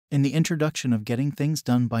In the introduction of Getting Things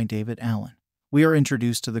Done by David Allen, we are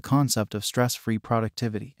introduced to the concept of stress-free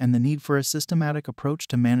productivity and the need for a systematic approach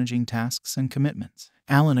to managing tasks and commitments.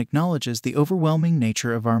 Allen acknowledges the overwhelming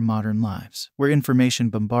nature of our modern lives, where information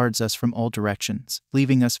bombards us from all directions,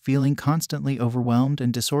 leaving us feeling constantly overwhelmed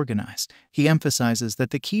and disorganized. He emphasizes that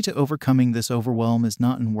the key to overcoming this overwhelm is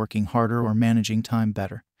not in working harder or managing time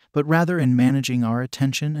better, but rather in managing our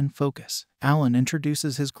attention and focus. Allen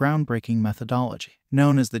introduces his groundbreaking methodology,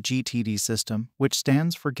 known as the GTD system, which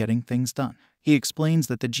stands for Getting Things Done. He explains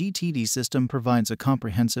that the GTD system provides a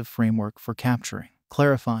comprehensive framework for capturing,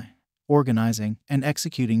 clarifying, organizing, and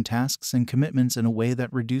executing tasks and commitments in a way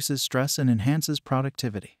that reduces stress and enhances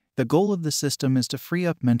productivity. The goal of the system is to free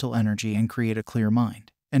up mental energy and create a clear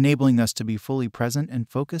mind, enabling us to be fully present and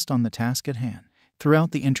focused on the task at hand.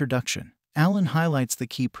 Throughout the introduction, Allen highlights the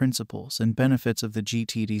key principles and benefits of the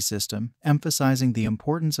GTD system, emphasizing the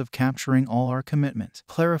importance of capturing all our commitments,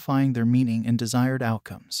 clarifying their meaning and desired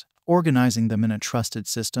outcomes, organizing them in a trusted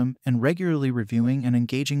system, and regularly reviewing and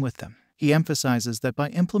engaging with them. He emphasizes that by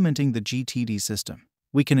implementing the GTD system,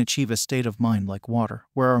 we can achieve a state of mind like water,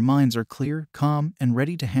 where our minds are clear, calm, and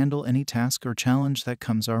ready to handle any task or challenge that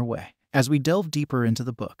comes our way. As we delve deeper into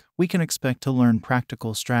the book, we can expect to learn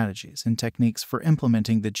practical strategies and techniques for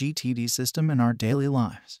implementing the GTD system in our daily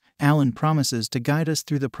lives. Allen promises to guide us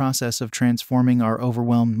through the process of transforming our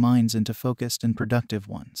overwhelmed minds into focused and productive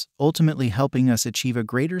ones, ultimately helping us achieve a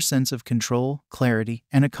greater sense of control, clarity,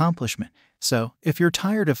 and accomplishment. So, if you're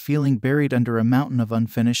tired of feeling buried under a mountain of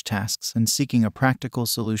unfinished tasks and seeking a practical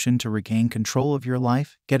solution to regain control of your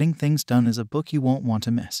life, Getting Things Done is a book you won't want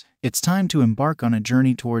to miss. It's time to embark on a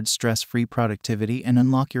journey towards stress-free productivity and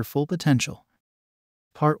unlock your full potential.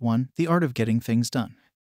 Part 1: The Art of Getting Things Done.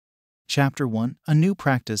 Chapter 1: A New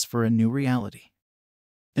Practice for a New Reality.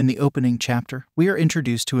 In the opening chapter, we are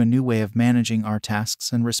introduced to a new way of managing our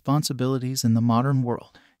tasks and responsibilities in the modern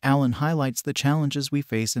world. Allen highlights the challenges we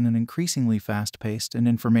face in an increasingly fast-paced and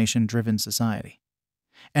information-driven society,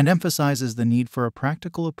 and emphasizes the need for a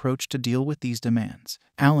practical approach to deal with these demands.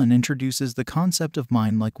 Allen introduces the concept of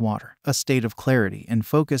mind like water, a state of clarity and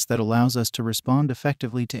focus that allows us to respond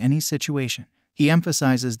effectively to any situation. He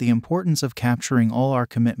emphasizes the importance of capturing all our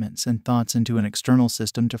commitments and thoughts into an external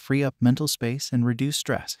system to free up mental space and reduce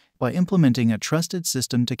stress. By implementing a trusted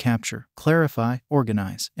system to capture, clarify,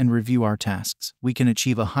 organize, and review our tasks, we can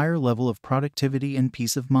achieve a higher level of productivity and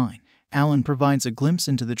peace of mind. Allen provides a glimpse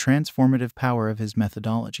into the transformative power of his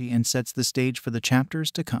methodology and sets the stage for the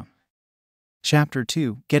chapters to come. Chapter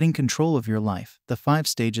 2: Getting Control of Your Life, the 5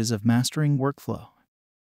 Stages of Mastering Workflow.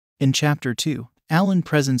 In Chapter 2, Allen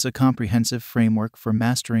presents a comprehensive framework for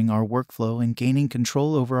mastering our workflow and gaining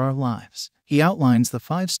control over our lives. He outlines the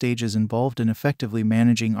 5 stages involved in effectively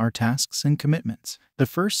managing our tasks and commitments. The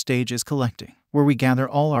first stage is collecting, where we gather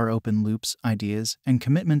all our open loops, ideas, and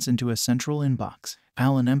commitments into a central inbox.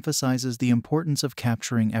 Allen emphasizes the importance of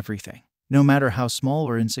capturing everything, no matter how small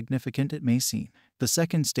or insignificant it may seem. The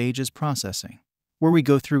second stage is processing, where we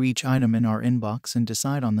go through each item in our inbox and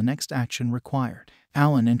decide on the next action required.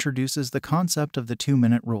 Allen introduces the concept of the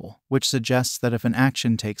 2-minute rule, which suggests that if an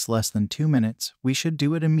action takes less than 2 minutes, we should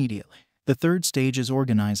do it immediately. The third stage is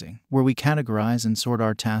organizing, where we categorize and sort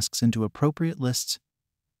our tasks into appropriate lists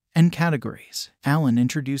and categories. Allen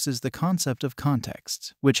introduces the concept of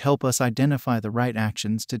contexts, which help us identify the right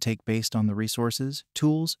actions to take based on the resources,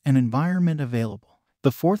 tools, and environment available.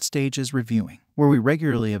 The fourth stage is reviewing, where we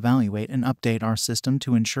regularly evaluate and update our system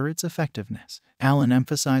to ensure its effectiveness. Allen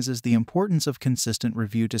emphasizes the importance of consistent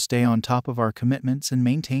review to stay on top of our commitments and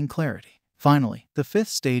maintain clarity. Finally, the fifth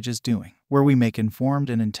stage is doing, where we make informed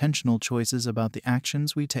and intentional choices about the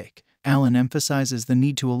actions we take. Allen emphasizes the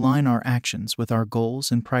need to align our actions with our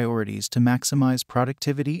goals and priorities to maximize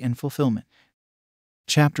productivity and fulfillment.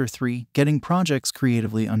 Chapter 3: Getting Projects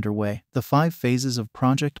Creatively Underway, the 5 Phases of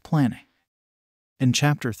Project Planning. In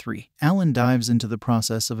Chapter 3, Allen dives into the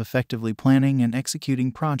process of effectively planning and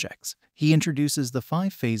executing projects. He introduces the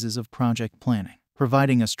 5 phases of project planning,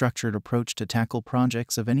 providing a structured approach to tackle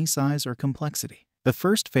projects of any size or complexity. The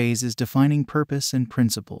first phase is defining purpose and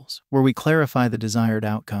principles, where we clarify the desired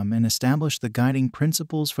outcome and establish the guiding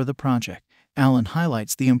principles for the project. Allen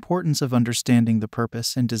highlights the importance of understanding the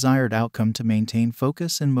purpose and desired outcome to maintain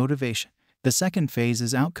focus and motivation. The second phase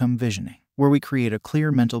is outcome visioning, where we create a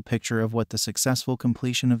clear mental picture of what the successful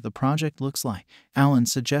completion of the project looks like. Allen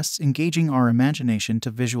suggests engaging our imagination to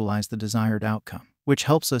visualize the desired outcome, which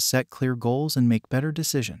helps us set clear goals and make better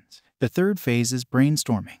decisions. The third phase is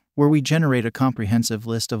brainstorming, where we generate a comprehensive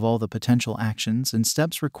list of all the potential actions and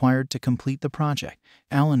steps required to complete the project.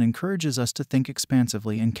 Allen encourages us to think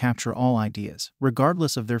expansively and capture all ideas,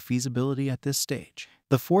 regardless of their feasibility at this stage.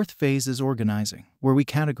 The fourth phase is organizing, where we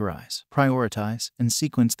categorize, prioritize, and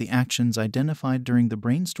sequence the actions identified during the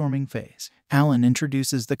brainstorming phase. Alan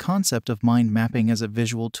introduces the concept of mind mapping as a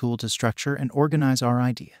visual tool to structure and organize our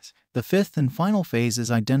ideas. The fifth and final phase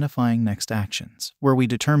is identifying next actions, where we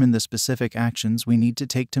determine the specific actions we need to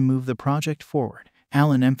take to move the project forward.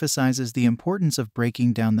 Alan emphasizes the importance of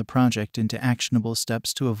breaking down the project into actionable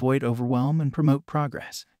steps to avoid overwhelm and promote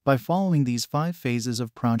progress. By following these 5 phases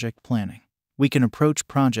of project planning, we can approach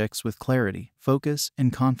projects with clarity, focus,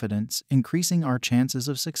 and confidence, increasing our chances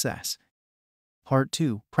of success. Part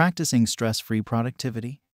 2. Practicing stress-free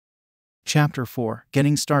productivity. Chapter 4.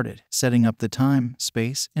 Getting started, setting up the time,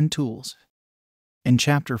 space, and tools. In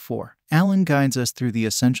Chapter 4, Alan guides us through the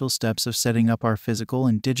essential steps of setting up our physical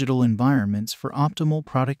and digital environments for optimal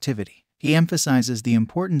productivity. He emphasizes the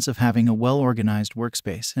importance of having a well-organized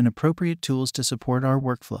workspace and appropriate tools to support our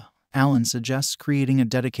workflow. Alan suggests creating a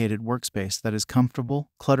dedicated workspace that is comfortable,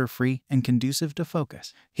 clutter-free, and conducive to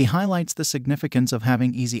focus. He highlights the significance of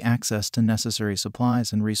having easy access to necessary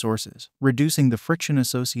supplies and resources, reducing the friction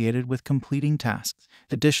associated with completing tasks.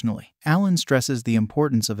 Additionally, Alan stresses the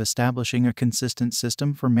importance of establishing a consistent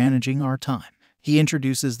system for managing our time. He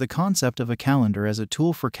introduces the concept of a calendar as a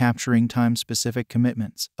tool for capturing time-specific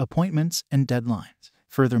commitments, appointments, and deadlines.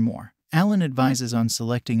 Furthermore, Alan advises on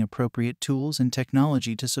selecting appropriate tools and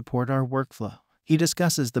technology to support our workflow. He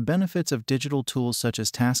discusses the benefits of digital tools such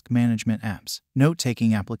as task management apps,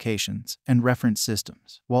 note-taking applications, and reference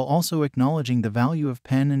systems, while also acknowledging the value of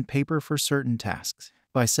pen and paper for certain tasks.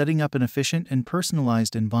 By setting up an efficient and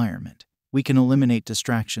personalized environment, we can eliminate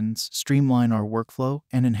distractions, streamline our workflow,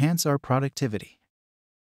 and enhance our productivity.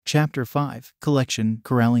 Chapter 5. Collection,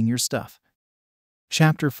 corralling your stuff.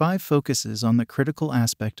 Chapter 5 focuses on the critical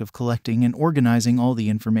aspect of collecting and organizing all the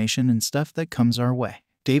information and stuff that comes our way.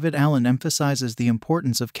 David Allen emphasizes the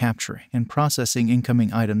importance of capturing and processing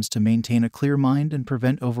incoming items to maintain a clear mind and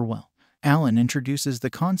prevent overwhelm. Allen introduces the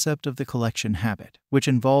concept of the collection habit, which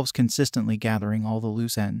involves consistently gathering all the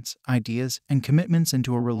loose ends, ideas, and commitments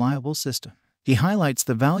into a reliable system. He highlights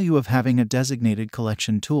the value of having a designated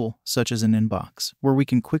collection tool, such as an inbox, where we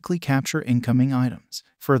can quickly capture incoming items.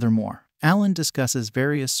 Furthermore, Allen discusses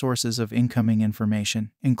various sources of incoming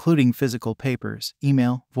information, including physical papers,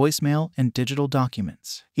 email, voicemail, and digital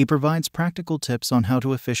documents. He provides practical tips on how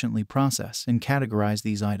to efficiently process and categorize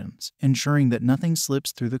these items, ensuring that nothing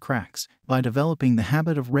slips through the cracks. By developing the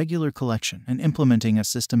habit of regular collection and implementing a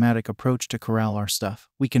systematic approach to corral our stuff,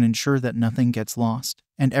 we can ensure that nothing gets lost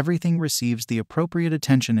and everything receives the appropriate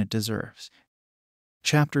attention it deserves.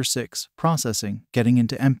 Chapter 6. Processing, getting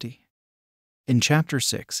into empty. In Chapter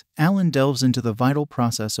 6, Allen delves into the vital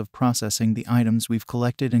process of processing the items we've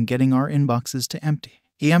collected and getting our inboxes to empty.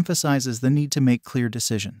 He emphasizes the need to make clear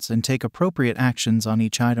decisions and take appropriate actions on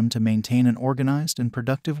each item to maintain an organized and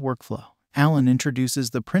productive workflow. Allen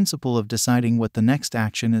introduces the principle of deciding what the next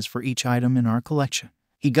action is for each item in our collection.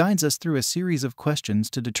 He guides us through a series of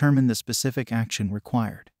questions to determine the specific action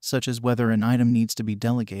required, such as whether an item needs to be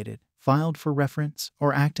delegated, filed for reference,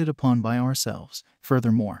 or acted upon by ourselves.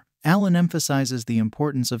 Furthermore, Allen emphasizes the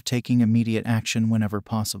importance of taking immediate action whenever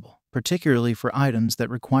possible, particularly for items that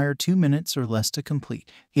require 2 minutes or less to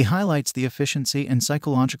complete. He highlights the efficiency and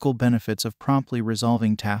psychological benefits of promptly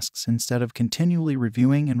resolving tasks instead of continually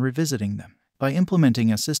reviewing and revisiting them. By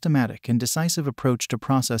implementing a systematic and decisive approach to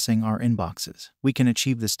processing our inboxes, we can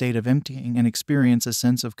achieve the state of emptying and experience a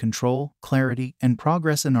sense of control, clarity, and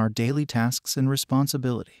progress in our daily tasks and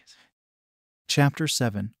responsibilities. Chapter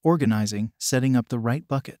 7. Organizing, setting up the right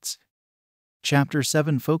buckets. Chapter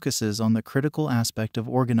 7 focuses on the critical aspect of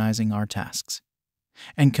organizing our tasks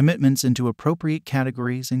and commitments into appropriate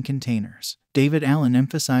categories and containers. David Allen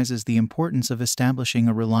emphasizes the importance of establishing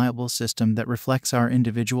a reliable system that reflects our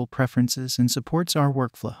individual preferences and supports our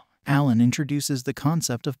workflow. Allen introduces the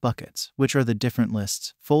concept of buckets, which are the different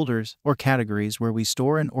lists, folders, or categories where we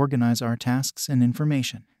store and organize our tasks and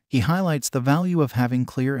information. He highlights the value of having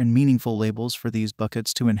clear and meaningful labels for these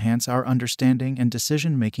buckets to enhance our understanding and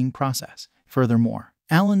decision-making process. Furthermore,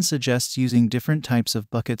 Allen suggests using different types of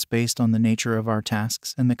buckets based on the nature of our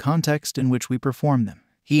tasks and the context in which we perform them.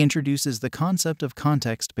 He introduces the concept of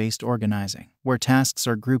context-based organizing, where tasks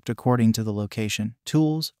are grouped according to the location,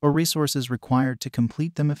 tools, or resources required to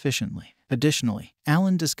complete them efficiently. Additionally,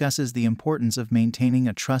 Allen discusses the importance of maintaining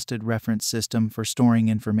a trusted reference system for storing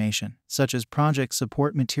information, such as project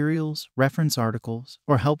support materials, reference articles,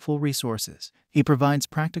 or helpful resources. He provides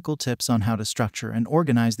practical tips on how to structure and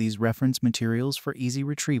organize these reference materials for easy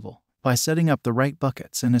retrieval. By setting up the right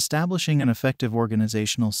buckets and establishing an effective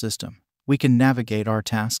organizational system, we can navigate our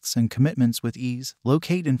tasks and commitments with ease,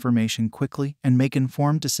 locate information quickly, and make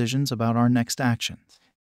informed decisions about our next actions.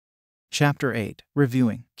 Chapter 8.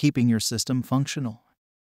 Reviewing, keeping your system functional.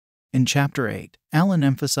 In Chapter 8, Alan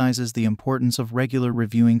emphasizes the importance of regular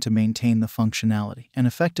reviewing to maintain the functionality and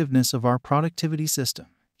effectiveness of our productivity system.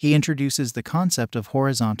 He introduces the concept of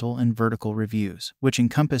horizontal and vertical reviews, which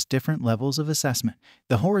encompass different levels of assessment.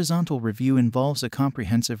 The horizontal review involves a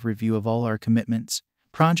comprehensive review of all our commitments,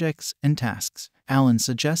 projects, and tasks. Alan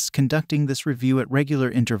suggests conducting this review at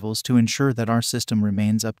regular intervals to ensure that our system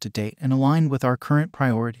remains up to date and aligned with our current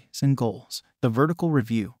priorities and goals. The vertical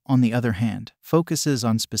review, on the other hand, focuses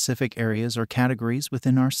on specific areas or categories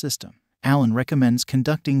within our system. Alan recommends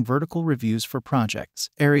conducting vertical reviews for projects,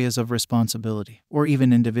 areas of responsibility, or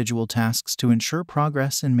even individual tasks to ensure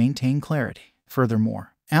progress and maintain clarity.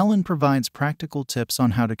 Furthermore, Alan provides practical tips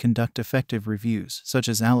on how to conduct effective reviews, such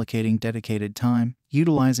as allocating dedicated time,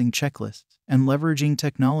 utilizing checklists, and leveraging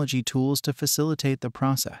technology tools to facilitate the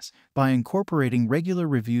process. By incorporating regular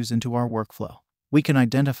reviews into our workflow, we can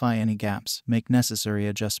identify any gaps, make necessary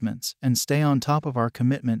adjustments, and stay on top of our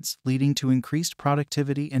commitments, leading to increased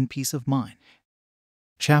productivity and peace of mind.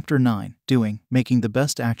 Chapter 9. Doing, making the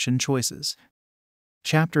best action choices.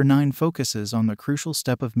 Chapter 9 focuses on the crucial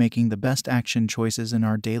step of making the best action choices in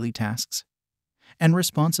our daily tasks and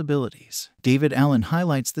responsibilities. David Allen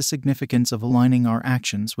highlights the significance of aligning our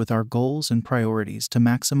actions with our goals and priorities to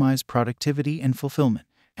maximize productivity and fulfillment.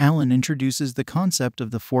 Allen introduces the concept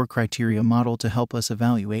of the 4 criteria model to help us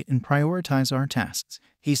evaluate and prioritize our tasks.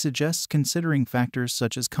 He suggests considering factors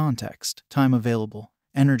such as context, time available,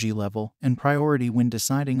 energy level, and priority when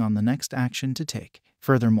deciding on the next action to take.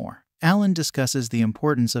 Furthermore, Allen discusses the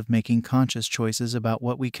importance of making conscious choices about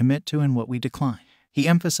what we commit to and what we decline. He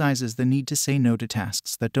emphasizes the need to say no to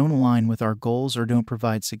tasks that don't align with our goals or don't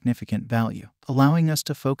provide significant value, allowing us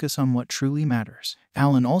to focus on what truly matters.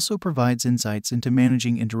 Allen also provides insights into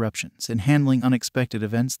managing interruptions and handling unexpected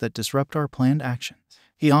events that disrupt our planned actions.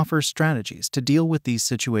 He offers strategies to deal with these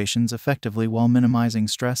situations effectively while minimizing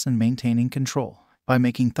stress and maintaining control. By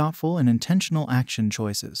making thoughtful and intentional action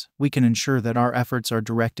choices, we can ensure that our efforts are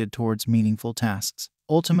directed towards meaningful tasks,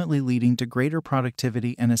 ultimately leading to greater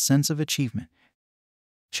productivity and a sense of achievement.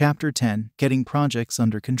 Chapter 10. Getting projects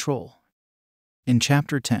under control. In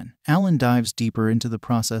Chapter 10, Alan dives deeper into the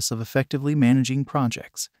process of effectively managing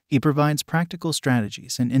projects. He provides practical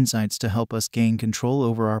strategies and insights to help us gain control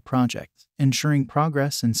over our projects, ensuring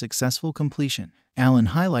progress and successful completion. Alan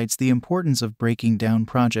highlights the importance of breaking down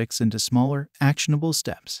projects into smaller, actionable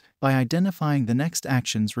steps. By identifying the next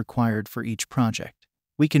actions required for each project,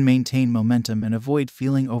 we can maintain momentum and avoid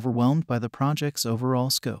feeling overwhelmed by the project's overall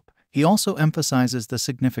scope. He also emphasizes the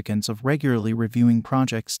significance of regularly reviewing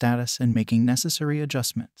project status and making necessary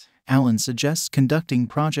adjustments. Alan suggests conducting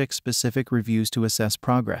project-specific reviews to assess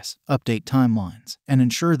progress, update timelines, and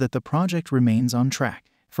ensure that the project remains on track.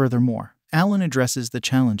 Furthermore, Alan addresses the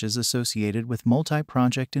challenges associated with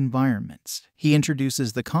multi-project environments. He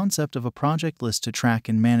introduces the concept of a project list to track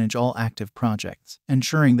and manage all active projects,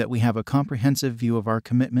 ensuring that we have a comprehensive view of our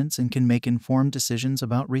commitments and can make informed decisions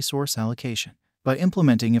about resource allocation. By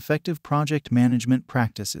implementing effective project management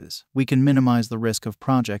practices, we can minimize the risk of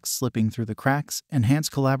projects slipping through the cracks, enhance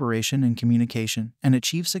collaboration and communication, and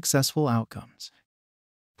achieve successful outcomes.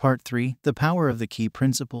 Part 3. The Power of the Key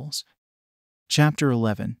Principles. Chapter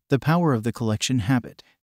 11. The Power of the Collection Habit.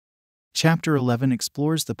 Chapter 11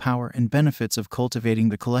 explores the power and benefits of cultivating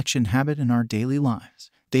the collection habit in our daily lives.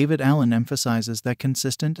 David Allen emphasizes that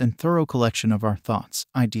consistent and thorough collection of our thoughts,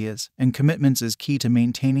 ideas, and commitments is key to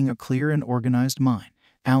maintaining a clear and organized mind.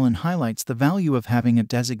 Allen highlights the value of having a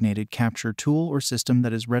designated capture tool or system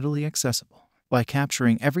that is readily accessible. By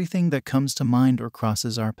capturing everything that comes to mind or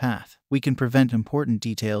crosses our path, we can prevent important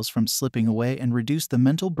details from slipping away and reduce the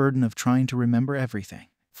mental burden of trying to remember everything.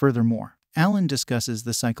 Furthermore, Allen discusses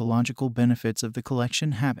the psychological benefits of the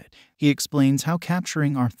collection habit. He explains how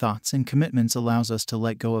capturing our thoughts and commitments allows us to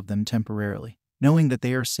let go of them temporarily, knowing that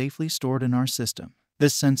they are safely stored in our system.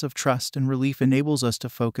 This sense of trust and relief enables us to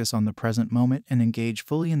focus on the present moment and engage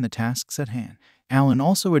fully in the tasks at hand. Allen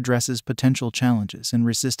also addresses potential challenges and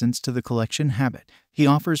resistance to the collection habit. He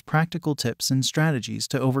offers practical tips and strategies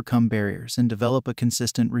to overcome barriers and develop a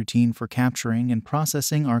consistent routine for capturing and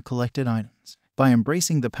processing our collected items. By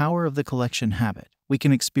embracing the power of the collection habit, we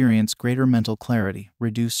can experience greater mental clarity,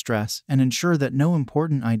 reduce stress, and ensure that no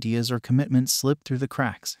important ideas or commitments slip through the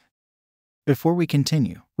cracks. Before we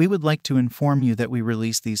continue, we would like to inform you that we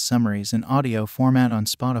release these summaries in audio format on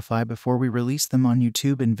Spotify before we release them on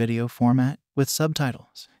YouTube in video format with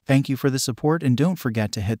subtitles. Thank you for the support and don't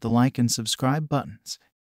forget to hit the like and subscribe buttons.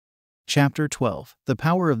 Chapter 12. The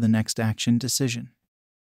Power of the Next Action Decision.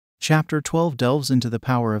 Chapter 12 delves into the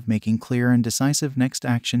power of making clear and decisive next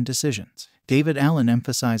action decisions. David Allen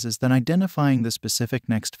emphasizes that identifying the specific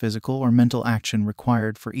next physical or mental action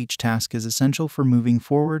required for each task is essential for moving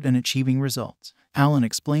forward and achieving results. Allen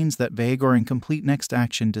explains that vague or incomplete next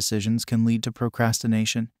action decisions can lead to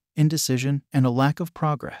procrastination, indecision, and a lack of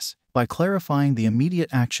progress. By clarifying the immediate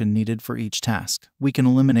action needed for each task, we can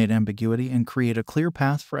eliminate ambiguity and create a clear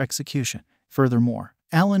path for execution. Furthermore,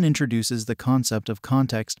 Allen introduces the concept of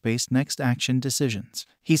context-based next action decisions.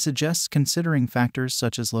 He suggests considering factors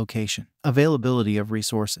such as location, availability of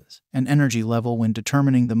resources, and energy level when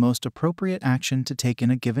determining the most appropriate action to take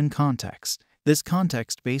in a given context. This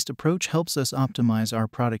context-based approach helps us optimize our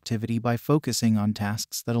productivity by focusing on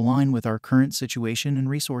tasks that align with our current situation and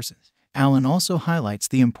resources. Allen also highlights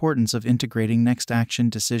the importance of integrating next action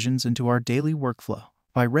decisions into our daily workflow.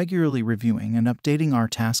 By regularly reviewing and updating our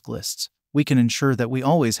task lists, we can ensure that we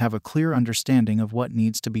always have a clear understanding of what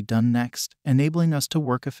needs to be done next, enabling us to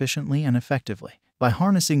work efficiently and effectively. By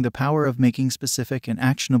harnessing the power of making specific and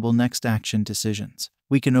actionable next action decisions,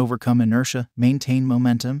 we can overcome inertia, maintain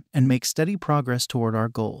momentum, and make steady progress toward our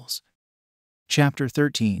goals. Chapter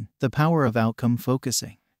 13: The Power of Outcome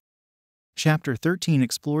Focusing. Chapter 13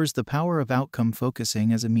 explores the power of outcome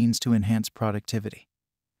focusing as a means to enhance productivity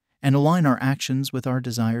and align our actions with our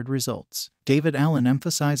desired results. David Allen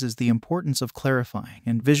emphasizes the importance of clarifying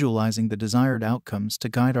and visualizing the desired outcomes to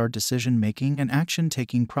guide our decision-making and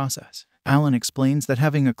action-taking process. Allen explains that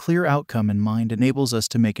having a clear outcome in mind enables us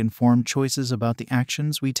to make informed choices about the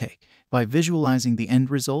actions we take. By visualizing the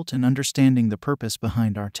end result and understanding the purpose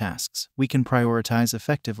behind our tasks, we can prioritize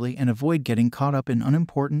effectively and avoid getting caught up in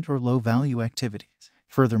unimportant or low-value activities.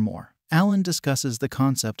 Furthermore, Allen discusses the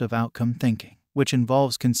concept of outcome thinking, which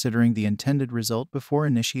involves considering the intended result before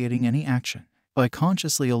initiating any action. By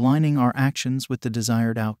consciously aligning our actions with the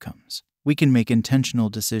desired outcomes, we can make intentional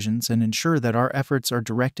decisions and ensure that our efforts are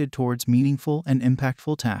directed towards meaningful and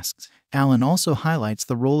impactful tasks. Allen also highlights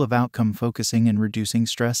the role of outcome focusing in reducing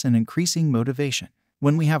stress and increasing motivation.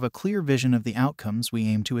 When we have a clear vision of the outcomes we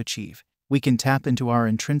aim to achieve, we can tap into our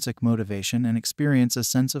intrinsic motivation and experience a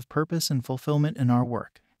sense of purpose and fulfillment in our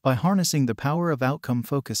work. By harnessing the power of outcome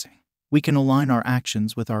focusing, we can align our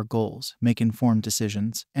actions with our goals, make informed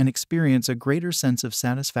decisions, and experience a greater sense of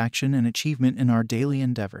satisfaction and achievement in our daily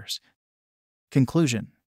endeavors.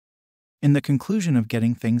 Conclusion. In the conclusion of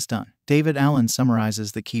Getting Things Done, David Allen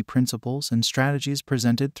summarizes the key principles and strategies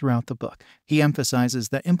presented throughout the book. He emphasizes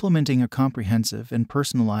that implementing a comprehensive and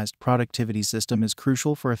personalized productivity system is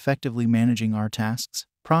crucial for effectively managing our tasks,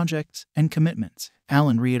 projects, and commitments.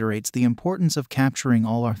 Allen reiterates the importance of capturing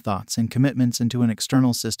all our thoughts and commitments into an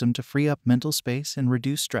external system to free up mental space and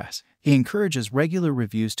reduce stress. He encourages regular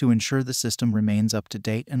reviews to ensure the system remains up to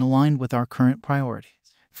date and aligned with our current priorities.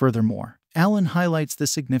 Furthermore, Allen highlights the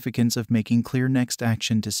significance of making clear next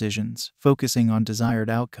action decisions, focusing on desired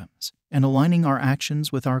outcomes, and aligning our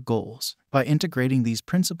actions with our goals. By integrating these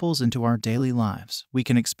principles into our daily lives, we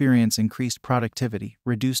can experience increased productivity,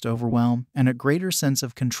 reduced overwhelm, and a greater sense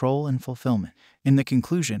of control and fulfillment. In the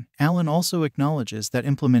conclusion, Allen also acknowledges that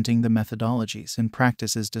implementing the methodologies and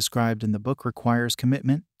practices described in the book requires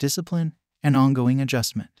commitment, discipline, and ongoing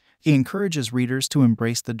adjustment. He encourages readers to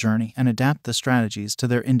embrace the journey and adapt the strategies to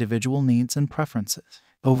their individual needs and preferences.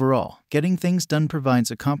 Overall, Getting Things Done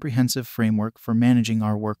provides a comprehensive framework for managing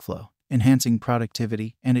our workflow, enhancing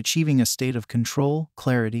productivity, and achieving a state of control,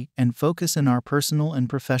 clarity, and focus in our personal and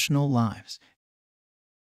professional lives.